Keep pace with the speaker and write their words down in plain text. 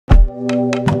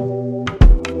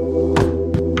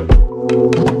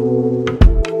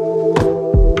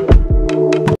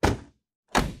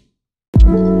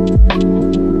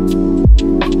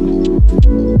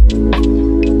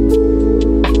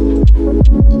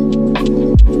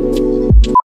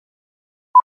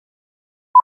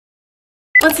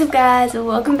What's up guys,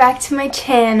 welcome back to my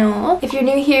channel. If you're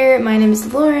new here, my name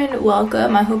is Lauren.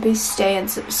 Welcome. I hope you stay and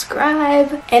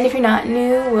subscribe. And if you're not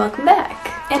new, welcome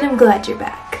back. And I'm glad you're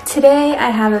back. Today I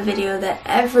have a video that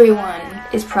everyone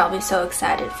is probably so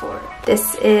excited for.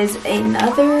 This is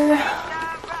another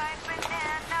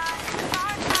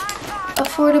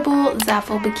affordable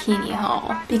Zaful Bikini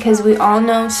haul because we all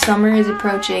know summer is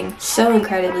approaching so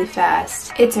incredibly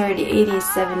fast. It's already 80,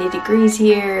 70 degrees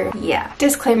here. Yeah.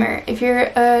 Disclaimer, if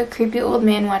you're a creepy old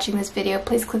man watching this video,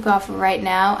 please click off right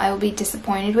now. I will be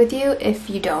disappointed with you if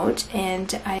you don't,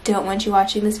 and I don't want you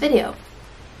watching this video.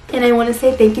 And I want to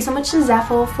say thank you so much to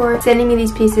Zaful for sending me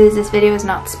these pieces. This video is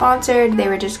not sponsored. They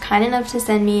were just kind enough to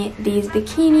send me these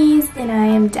bikinis, and I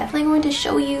am definitely going to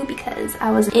show you because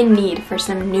I was in need for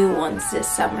some new ones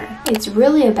this summer. It's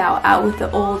really about out with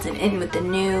the old and in with the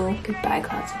new. Goodbye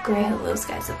clouds of gray, hello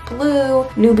skies of blue.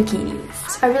 New bikinis.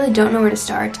 So I really don't know where to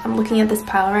start. I'm looking at this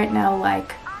pile right now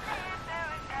like,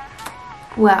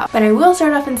 wow. But I will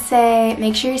start off and say,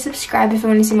 make sure you subscribe if you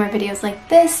want to see more videos like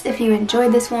this. If you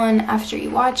enjoyed this one after you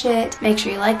watch it, make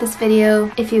sure you like this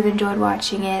video if you've enjoyed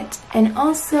watching it. And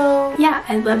also, yeah,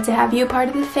 I'd love to have you a part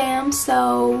of the fam,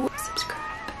 so subscribe.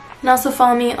 And also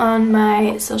follow me on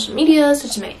my social media,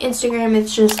 such as my Instagram.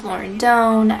 It's just Lauren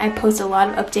Doan. I post a lot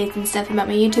of updates and stuff about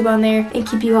my YouTube on there and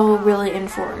keep you all really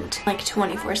informed, like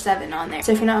 24/7 on there.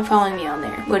 So if you're not following me on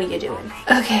there, what are you doing?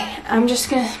 Okay, I'm just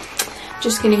gonna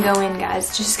go in,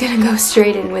 guys. Just gonna go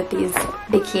straight in with these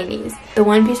bikinis. The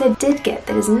one piece I did get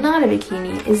that is not a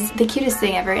bikini is the cutest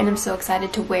thing ever, and I'm so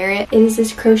excited to wear it. It is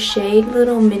this crocheted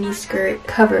little mini skirt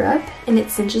cover up, and it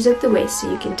cinches at the waist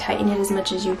so you can tighten it as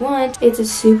much as you want. It's a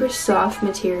super soft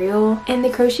material, and the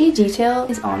crochet detail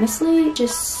is honestly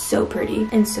just so pretty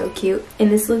and so cute.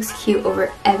 And this looks cute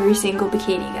over every single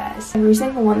bikini, guys. Every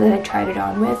single one that I tried it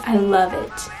on with, I love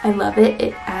it. I love it.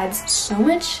 It adds so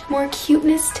much more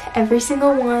cuteness to every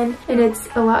single one, and it's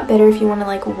a lot better if you want to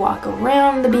like walk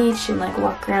around the beach and like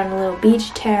walk around a little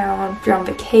beach town, if you're on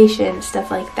vacation, stuff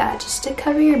like that, just to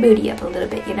cover your booty up a little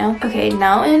bit, you know? Okay,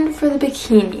 now in for the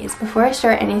bikinis. Before I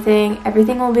start anything,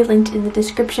 everything will be linked in the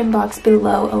description box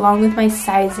below along with my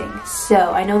sizing. So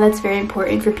I know that's very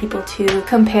important for people to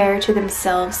compare to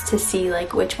themselves to see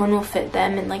like which one will fit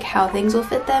them and like how things will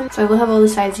fit them. So I will have all the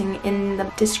sizing in the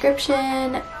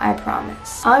description, I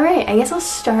promise. Alright, I guess I'll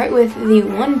start with the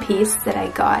one piece that I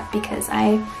got because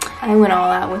I went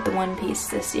all out with the one piece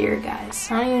this year, guys.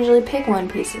 I don't usually pick one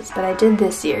pieces, but I did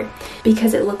this year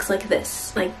because it looks like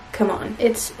this. Like, come on.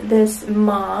 It's this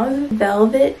mauve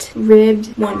velvet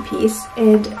ribbed one piece,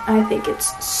 and I think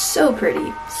it's so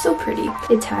pretty. So pretty.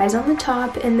 It ties on the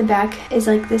top, and the back is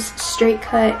like this straight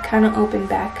cut, kind of open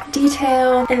back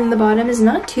detail, and then the bottom is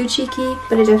not too cheeky,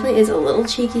 but it definitely is a little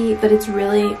cheeky, but it's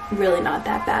really, really not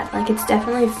that bad. Like, it's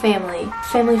definitely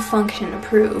family function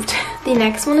approved. The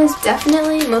next one is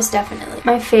definitely, most definitely,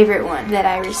 my favorite one that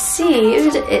I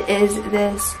received. It is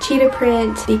this cheetah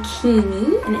print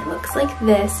bikini, and it looks like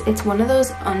this. It's one of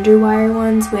those underwire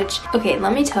ones, which, okay,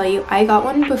 let me tell you, I got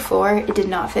one before. It did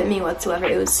not fit me whatsoever.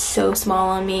 It was so small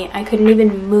on me. I couldn't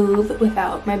even move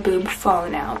without my boob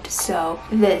falling out. So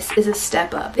this is a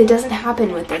step up. It doesn't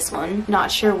happen with this one.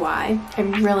 Not sure why.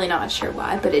 I'm really not sure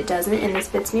why, but it doesn't, and this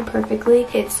fits me perfectly.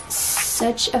 It's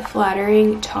such a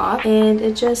flattering top, and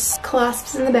it just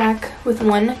clasps in the back with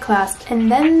one clasp,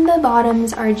 and then the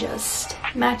bottoms are just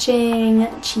matching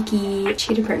cheeky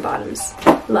cheetah print bottoms.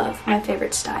 Love, my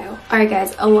favorite style. Alright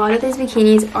guys, a lot of these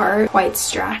bikinis are quite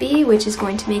strappy, which is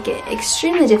going to make it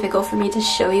extremely difficult for me to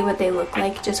show you what they look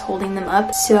like just holding them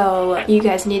up. So you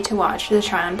guys need to watch the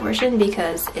try on portion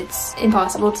because it's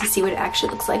impossible to see what it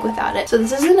actually looks like without it. So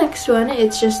this is the next one.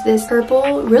 It's just this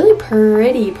purple, really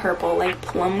pretty purple, like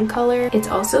plum color. It's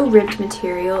also ribbed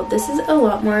material. This is a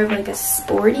lot more of like a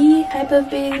sporty type of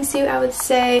bathing suit, I would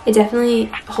say. It definitely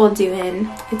holds you in.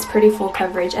 It's pretty full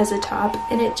coverage as a top,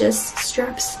 and it just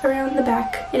straps around the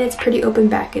back, and it's pretty open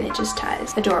back, and it just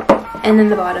ties. Adorable. And then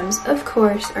the bottoms, of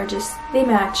course, are just the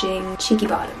matching cheeky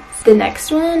bottoms. The next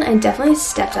one, I definitely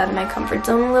stepped out of my comfort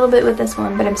zone a little bit with this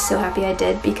one, but I'm so happy I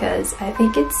did because I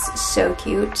think it's so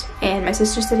cute, and my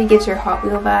sister said it gives her Hot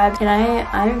Wheel vibes, and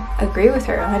I agree with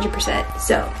her 100%.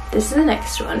 So this is the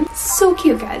next one. So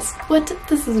cute, guys. What?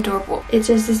 This is adorable. It's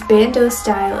just this bandeau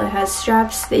style. It has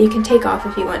straps that you can take off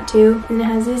if you want to, and it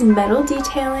has these metal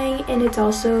detailing, and it's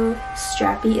also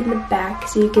strappy in the back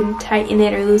so you can tighten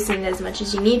it or loosen it as much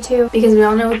as you need to, because we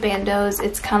all know with bandeaus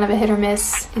it's kind of a hit or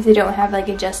miss if they don't have like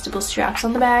adjustable adjustable straps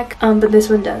on the back, but this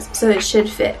one does, so it should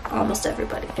fit almost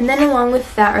everybody. And then along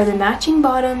with that are the matching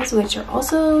bottoms, which are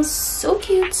also so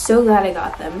cute. So glad I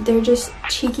got them. They're just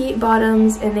cheeky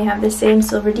bottoms, and they have the same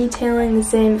silver detailing, the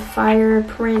same fire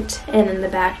print, and then the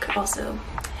back also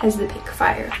has the pink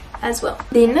fire as well.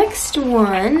 The next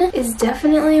one is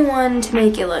definitely one to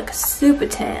make it look super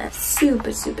tan.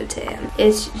 Super tan.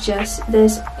 It's just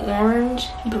this orange,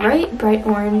 bright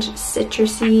orange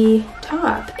citrusy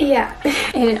top. Yeah.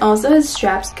 And it also has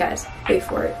straps. Guys, wait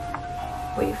for it.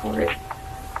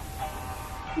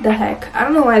 The heck, I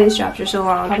don't know why these straps are so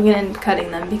long. I'm gonna end up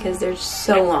cutting them because they're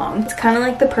so long. It's kind of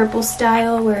like the purple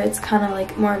style where it's kind of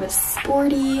like more of a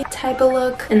sporty type of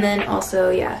look. And then also,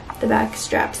 yeah, the back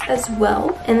straps as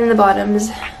well. And then the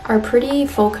bottoms are pretty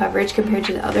full coverage compared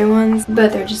to the other ones,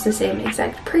 but they're just the same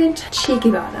exact print. Cheeky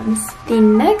bottoms. The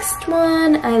next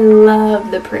one I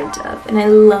love the print of, and I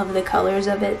love the colors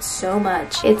of it so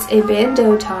much. It's a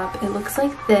bandeau top. It looks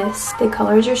like this. The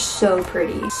colors are so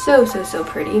pretty. So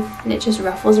pretty. And it just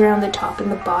ruffles around the top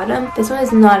and the bottom. This one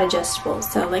is not adjustable,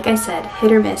 so like I said,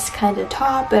 hit or miss kind of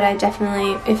top, but I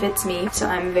definitely, it fits me, so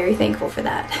I'm very thankful for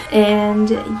that. And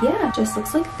yeah, just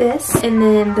looks like this. And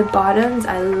then the bottoms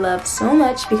I love so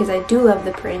much because I do love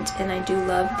the print and I do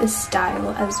love the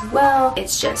style as well.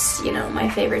 It's just, you know, my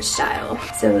favorite style.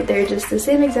 So they're just the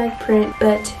same exact print,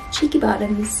 but cheeky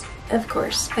bottoms, of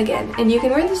course, again. And you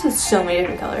can wear this with so many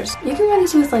different colors. You can wear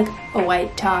this with like a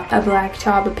white top, a black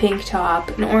top, a pink top,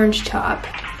 an orange top,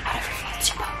 whatever floats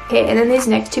your boat. Okay, and then these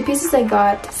next two pieces I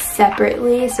got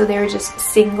separately, so they were just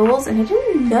singles, and I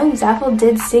didn't know Zaful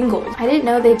did singles. I didn't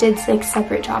know they did like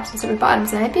separate tops and separate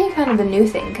bottoms, and that'd be kind of a new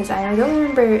thing because I don't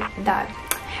remember that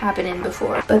happening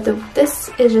before. But this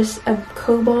is just a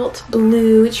cobalt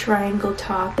blue triangle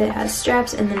top that has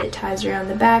straps and then it ties around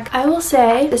the back. I will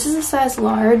say this is a size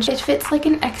large. It fits like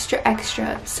an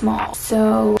extra small,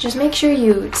 so just make sure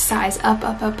you size up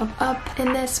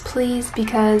in this, please,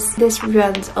 because this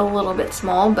runs a little bit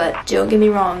small. But don't get me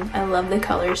wrong, I love the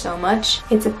color so much.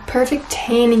 It's a perfect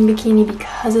tanning bikini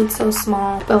because it's so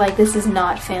small, but like this is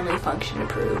not family function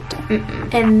approved.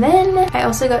 And then I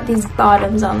also got these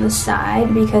bottoms on the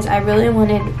side because I really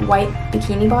wanted white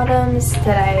bikini bottoms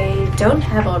that I don't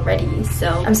have already, so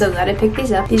I'm so glad I picked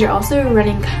these up. These are also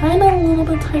running kind of a little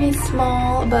bit tiny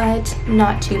small, but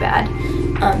not too bad.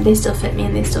 They still fit me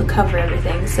and they still cover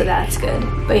everything, so that's good.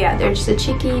 But yeah, they're just a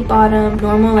cheeky bottom,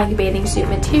 normal like bathing suit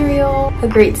material, a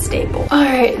great staple.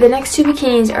 Alright, the next two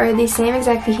bikinis are the same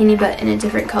exact bikini but in a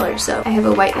different color. So I have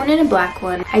a white one and a black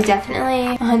one. I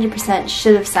definitely 100%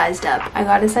 should have sized up. I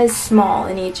got a size small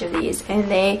in each of these and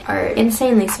they are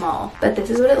insanely small, but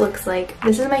this is what it looks like.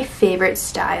 This is my favorite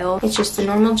style. It's just a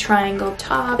normal triangle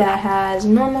top that has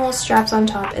normal straps on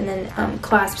top and then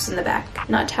clasps in the back.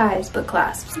 Not ties, but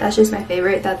clasps. That's just my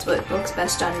favorite. That's what looks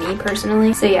best on me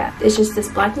personally. So yeah, it's just this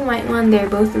black and white one. They're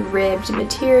both ribbed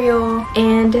material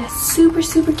and super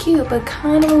cute, but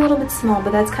kind of a little bit small,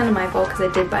 but that's kind of my fault because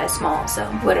I did buy a small, so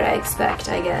what did I expect,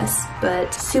 I guess.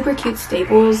 But super cute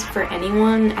staples for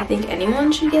anyone. I think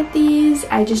anyone should get these.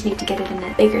 I just need to get it in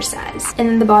a bigger size. And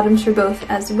then the bottoms for both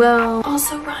as well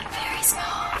also run very small.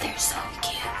 They're so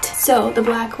cute. So the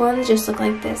black ones just look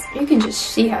like this. You can just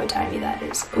see how tiny that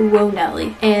is. Whoa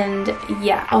Nelly. And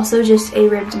yeah, also just a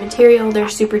ribbed material. They're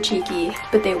super cheeky,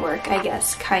 but they work, I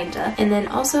guess, kinda. And then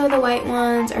also the white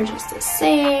ones are just the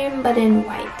same, but in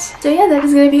white. So yeah, that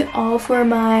is gonna be all for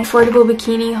my affordable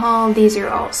bikini haul. These are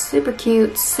all super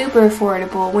cute, super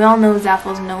affordable. We all know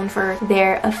Zaful's known for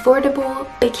their affordable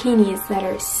bikinis that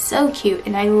are so cute,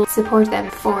 and I will support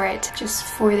them for it, just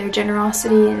for their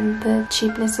generosity and the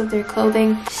cheapness of their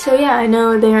clothing. So yeah, I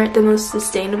know they aren't the most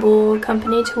sustainable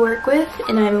company to work with,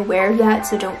 and I'm aware of that,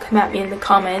 so don't come at me in the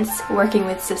comments working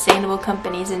with sustainable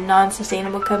companies and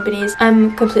non-sustainable companies.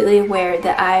 I'm completely aware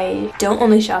that I don't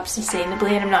only shop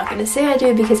sustainably, and I'm not going to say I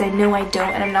do because I know I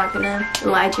don't, and I'm not going to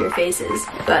lie to your faces.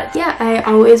 But yeah, I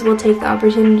always will take the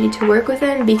opportunity to work with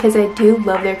them because I do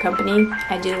love their company.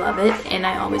 I do love it, and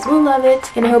I always will love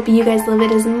it, and I hope you guys love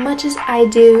it as much as I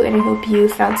do, and I hope you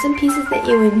found some pieces that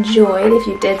you enjoyed. If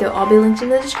you did, they'll all be linked in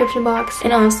the description box,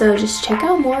 and also just check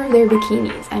out more of their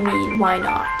bikinis. I mean, why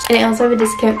not? And I also have a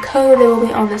discount code that will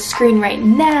be on the screen right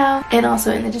now and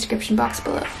also in the description box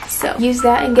below, so use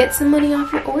that and get some money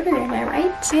off your order. Am I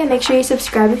right? So yeah, make sure you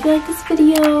subscribe if you like this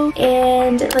video,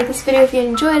 and like this video if you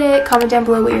enjoyed it. Comment down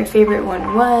below what your favorite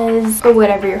one was, or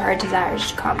whatever your heart desires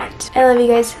to comment. I love you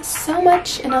guys so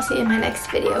much, and I'll see you in my next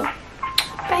video.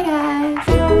 Bye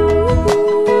guys.